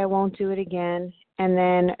next day I won't do it again. And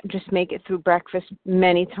then just make it through breakfast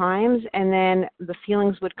many times. And then the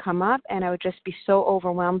feelings would come up and I would just be so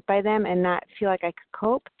overwhelmed by them and not feel like I could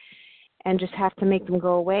cope and just have to make them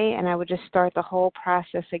go away. And I would just start the whole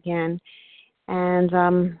process again. And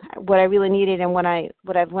what I really needed and what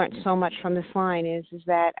I've learned so much from this line is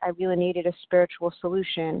that I really needed a spiritual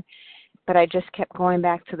solution. But I just kept going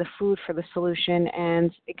back to the food for the solution,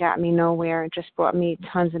 and it got me nowhere. It just brought me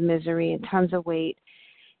tons of misery and tons of weight.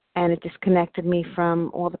 And it disconnected me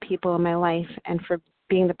from all the people in my life and for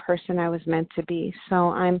being the person I was meant to be. So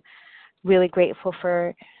I'm really grateful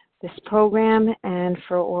for this program and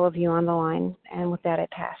for all of you on the line. And with that, I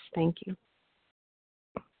pass. Thank you.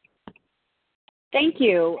 Thank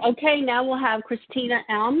you. Okay, now we'll have Christina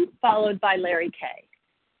M., followed by Larry K.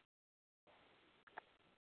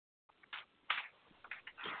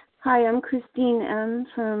 Hi, I'm Christine M.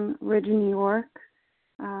 from Ridgewood, New York.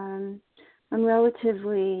 I'm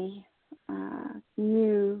relatively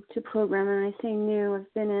new to program, and I say new,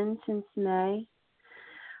 I've been in since May.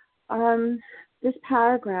 This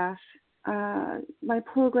paragraph, my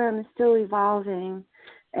program is still evolving,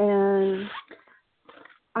 and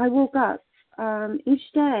I woke up.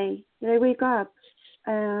 Each day that I wake up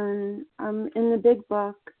and I'm in the big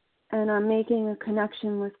book and I'm making a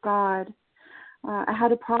connection with God, I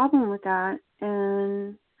had a problem with that,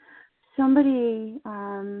 and somebody,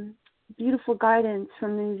 beautiful guidance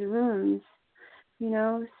from these rooms,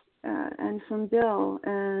 and from Bill,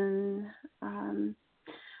 and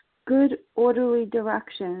good orderly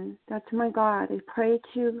direction. That's my God. I pray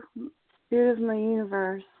to Spirit of my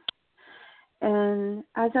universe. And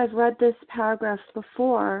as I've read this paragraph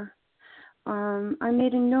before, I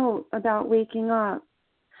made a note about waking up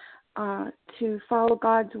to follow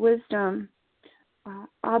God's wisdom,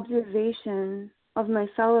 observation of my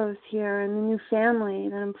fellows here and the new family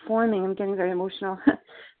that I'm forming. I'm getting very emotional.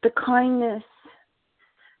 the kindness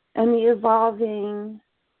and the evolving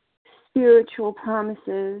spiritual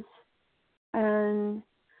promises. And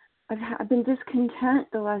I've been discontent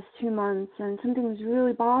the last 2 months, and something was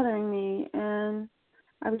really bothering me, and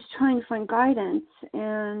I was trying to find guidance.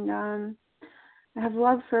 And I have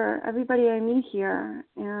love for everybody I meet here,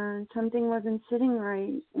 and something wasn't sitting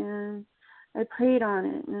right, and I prayed on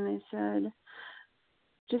it, and I said,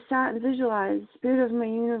 just sat and visualized, Spirit of my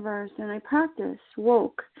universe, and I practiced,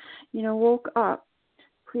 woke up.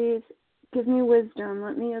 Please give me wisdom.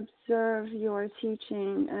 Let me observe your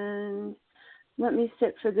teaching, and let me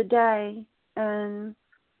sit for the day and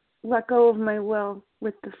let go of my will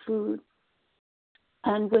with the food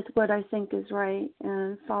and with what I think is right,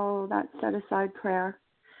 and follow that set-aside prayer.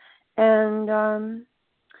 And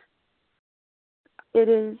it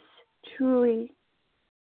is truly,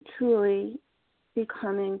 truly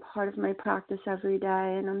becoming part of my practice every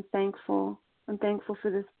day, and I'm thankful. I'm thankful for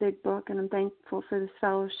this big book, and I'm thankful for this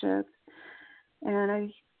fellowship. And I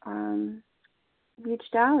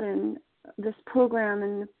reached out, and this program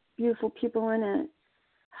and the beautiful people in it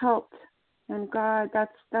helped. And God,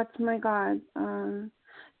 that's my God,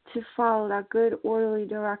 to follow that good, orderly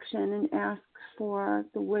direction and ask for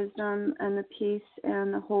the wisdom and the peace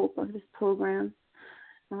and the hope of this program.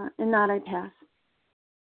 And that I pass.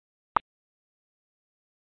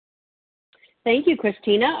 Thank you,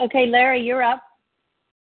 Christina. Okay, Larry, you're up.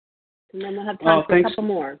 And then we'll have time for a couple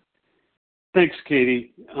more. Thanks,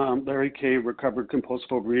 Katie. Larry K., recovered compulsive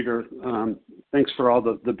overeater. Thanks for all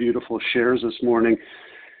the beautiful shares this morning.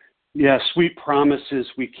 Yeah, sweet promises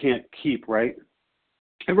we can't keep, right?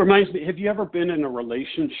 It reminds me, have you ever been in a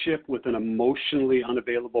relationship with an emotionally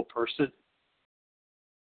unavailable person?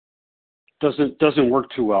 Doesn't work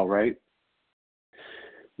too well, right?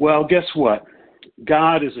 Well, guess what?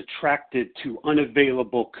 God is attracted to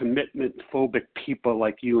unavailable, commitment-phobic people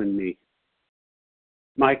like you and me.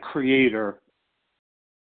 My Creator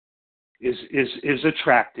is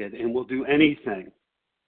attracted and will do anything.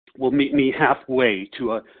 Will meet me halfway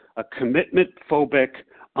to a commitment-phobic,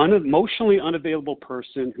 emotionally unavailable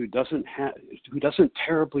person who doesn't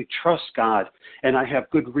terribly trust God, and I have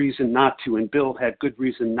good reason not to, and Bill had good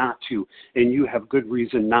reason not to, and you have good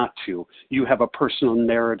reason not to. You have a personal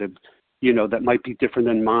narrative, that might be different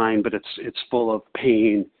than mine, but it's full of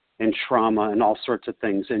pain and trauma and all sorts of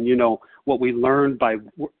things. And what we learned by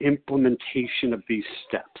implementation of these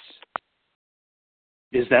steps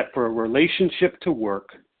is that for a relationship to work,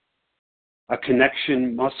 a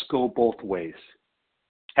connection must go both ways.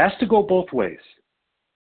 Has to go both ways.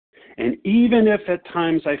 And even if at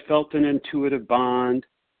times I felt an intuitive bond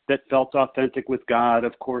that felt authentic with God,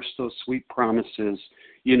 of course, those sweet promises,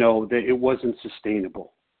 that it wasn't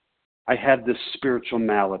sustainable. I had this spiritual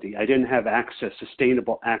malady. I didn't have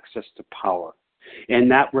sustainable access to power.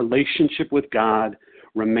 And that relationship with God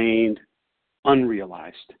remained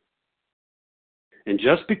unrealized. And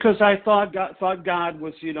just because I thought God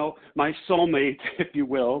was, my soulmate, if you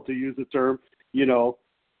will, to use the term,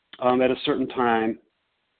 at a certain time,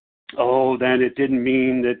 then it didn't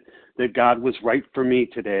mean that God was right for me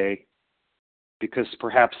today, because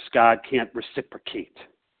perhaps God can't reciprocate,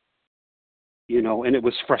 and it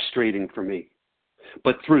was frustrating for me.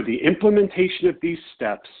 But through the implementation of these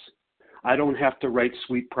steps, I don't have to write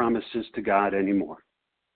sweet promises to God anymore.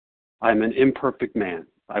 I'm an imperfect man.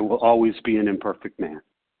 I will always be an imperfect man.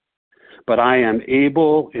 But I am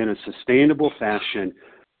able, in a sustainable fashion,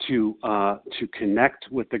 to connect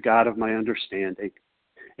with the God of my understanding.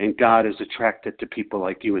 And God is attracted to people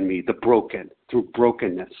like you and me, the broken, through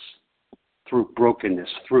brokenness, through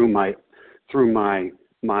my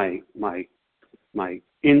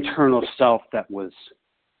internal self that was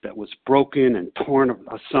broken and torn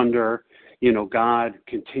asunder. God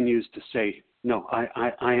continues to say, no,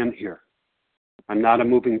 I am here. I'm not a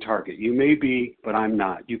moving target. You may be, but I'm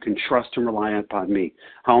not. You can trust and rely upon me.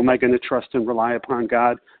 How am I going to trust and rely upon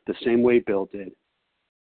God? The same way Bill did,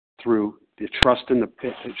 through the trust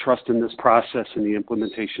in this process and the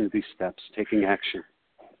implementation of these steps, taking action.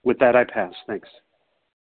 With that, I pass. Thanks.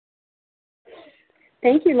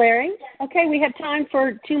 Thank you, Larry. Okay, we have time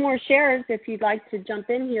for 2 more shares if you'd like to jump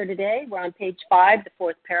in here today. We're on page 5, the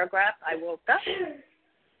 4th paragraph. I woke up.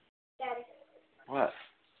 Daddy. What?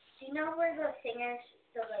 Do you know where the singers,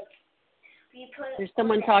 we put... There's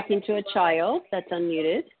someone talking to a child that's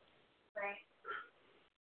unmuted.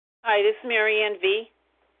 Hi, this is Mary Ann V.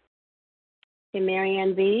 Okay, Mary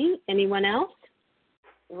Ann V. Anyone else?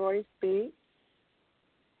 Royce B.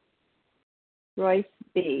 Royce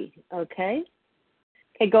B. Okay.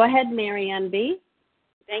 Okay, go ahead, Mary Ann B.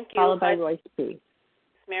 Thank you. Followed by Royce B.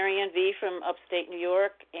 Marianne V. from upstate New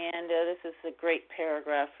York, and this is a great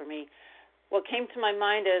paragraph for me. What came to my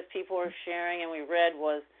mind as people were sharing and we read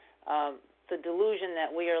was the delusion that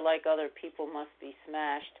we are like other people must be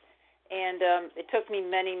smashed. And it took me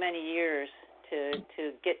many, many years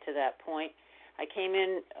to get to that point. I came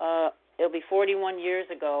in, it'll be 41 years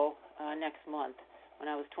ago next month when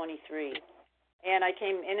I was 23. And I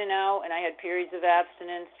came in and out, and I had periods of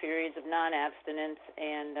abstinence, periods of non-abstinence,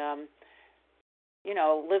 and,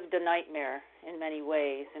 lived a nightmare in many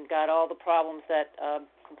ways and got all the problems that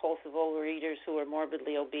compulsive overeaters who are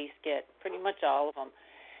morbidly obese get, pretty much all of them.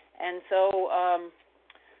 And so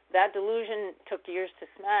that delusion took years to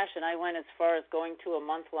smash, and I went as far as going to a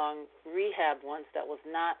month-long rehab once that was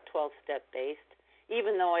not 12-step based,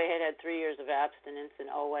 even though I had 3 years of abstinence in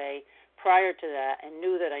OA prior to that and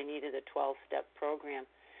knew that I needed a 12-step program.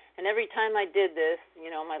 And every time I did this,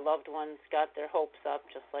 my loved ones got their hopes up,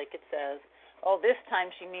 just like it says. Oh, this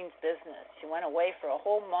time she means business. She went away for a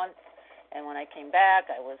whole month, and when I came back,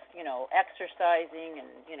 I was, exercising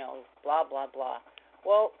and, blah, blah, blah.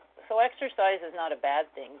 Well, so exercise is not a bad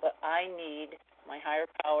thing, but I need my higher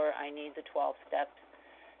power. I need the 12 steps.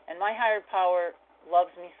 And my higher power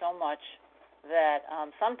loves me so much that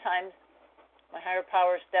sometimes my higher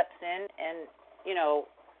power steps in and,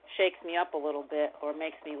 shakes me up a little bit or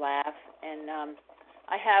makes me laugh. And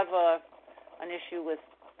I have an issue with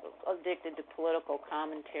addicted to political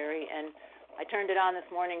commentary, and I turned it on this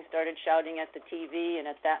morning, started shouting at the TV, and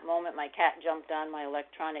at that moment my cat jumped on my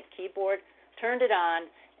electronic keyboard, turned it on,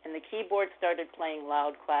 and the keyboard started playing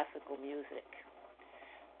loud classical music.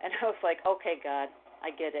 And I was like, okay, God, I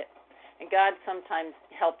get it. And God sometimes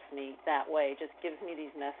helps me that way, just gives me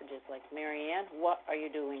these messages like, Marianne, what are you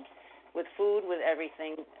doing? With food, with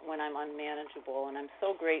everything, when I'm unmanageable. And I'm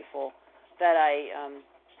so grateful that I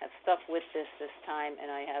have stuck with this time,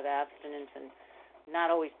 and I have abstinence and not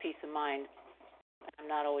always peace of mind. I'm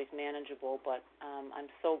not always manageable, but I'm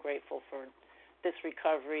so grateful for this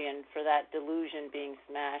recovery and for that delusion being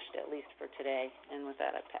smashed, at least for today. And with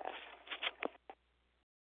that, I pass.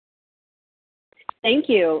 Thank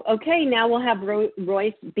you. Okay, now we'll have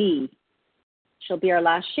Royce B. She'll be our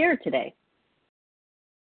last share today.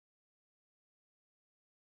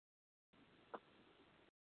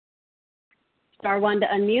 Star one to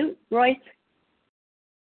unmute. Royce?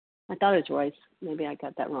 I thought it was Royce. Maybe I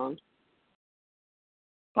got that wrong.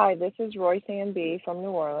 Hi, this is Royce Ann B. from New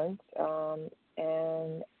Orleans.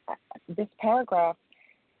 And this paragraph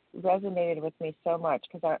resonated with me so much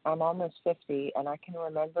because I'm almost 50, and I can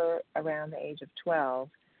remember around the age of 12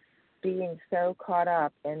 being so caught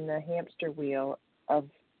up in the hamster wheel of,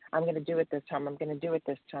 I'm going to do it this time, I'm going to do it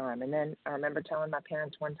this time. And then I remember telling my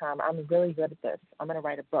parents one time, I'm really good at this. I'm going to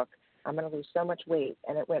write a book. I'm going to lose so much weight.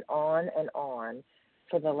 And it went on and on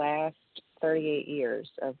for the last 38 years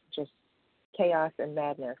of just chaos and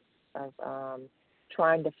madness of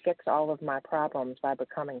trying to fix all of my problems by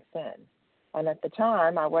becoming thin. And at the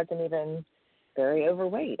time, I wasn't even very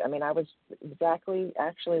overweight. I mean, I was exactly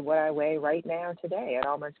actually what I weigh right now today at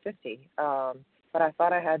almost 50. But I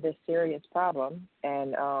thought I had this serious problem,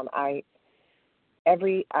 and I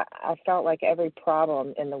felt like every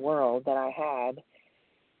problem in the world that I had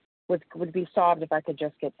would be solved if I could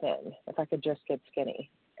just get thin, if I could just get skinny.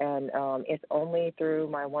 And it's only through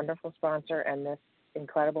my wonderful sponsor and this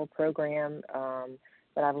incredible program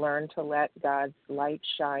that I've learned to let God's light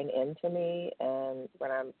shine into me. And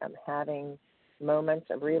when I'm having moments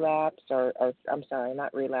of relapse, or I'm sorry,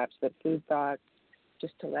 not relapse, but food thoughts,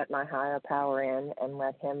 just to let my higher power in and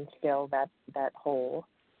let him fill that hole.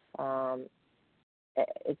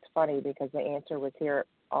 It's funny because the answer was here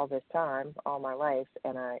all this time, all my life,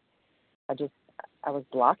 and I was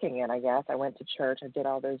blocking it, I guess. I went to church, I did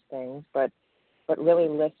all those things, but really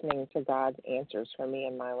listening to God's answers for me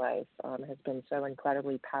in my life has been so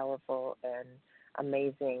incredibly powerful and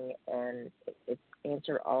amazing, and it's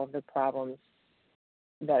answered all of the problems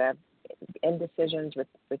that I've indecisions with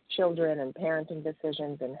children and parenting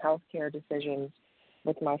decisions and healthcare decisions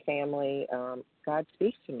with my family. God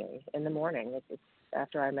speaks to me in the morning. It's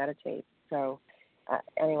after I meditate. So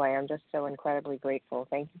anyway, I'm just so incredibly grateful.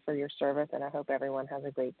 Thank you for your service, and I hope everyone has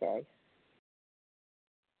a great day.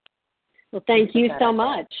 Well, thank you so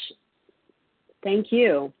much. Thank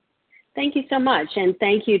you. Thank you so much, and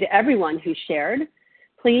thank you to everyone who shared.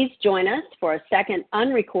 Please join us for a second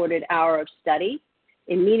unrecorded hour of study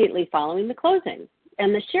immediately following the closing.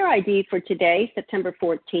 And the share ID for today, September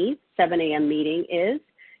 14th, 7 a.m. meeting is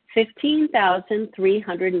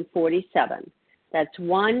 15,347. That's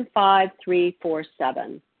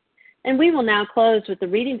 15347. And we will now close with the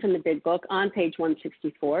reading from the Big Book on page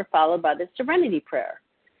 164, followed by the Serenity Prayer.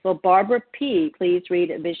 Will Barbara P. please read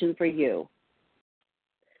A Vision for You?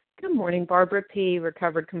 Good morning, Barbara P.,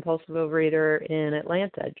 recovered compulsive overeater in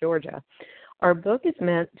Atlanta, Georgia. Our book is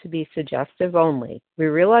meant to be suggestive only. We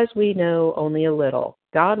realize we know only a little.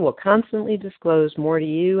 God will constantly disclose more to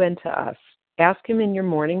you and to us. Ask Him in your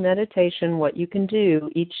morning meditation what you can do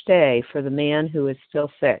each day for the man who is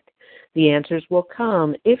still sick. The answers will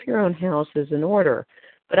come if your own house is in order,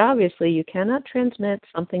 but obviously you cannot transmit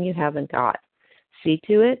something you haven't got. See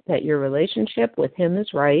to it that your relationship with Him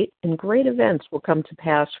is right, and great events will come to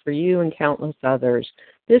pass for you and countless others.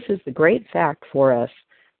 This is the great fact for us.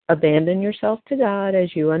 Abandon yourself to God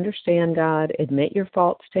as you understand God. Admit your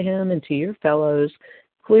faults to Him and to your fellows.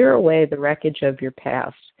 Clear away the wreckage of your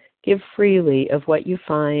past. Give freely of what you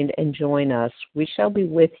find and join us. We shall be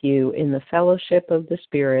with you in the fellowship of the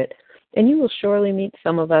Spirit, and you will surely meet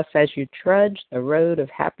some of us as you trudge the road of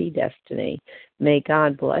happy destiny. May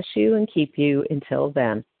God bless you and keep you until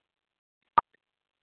then.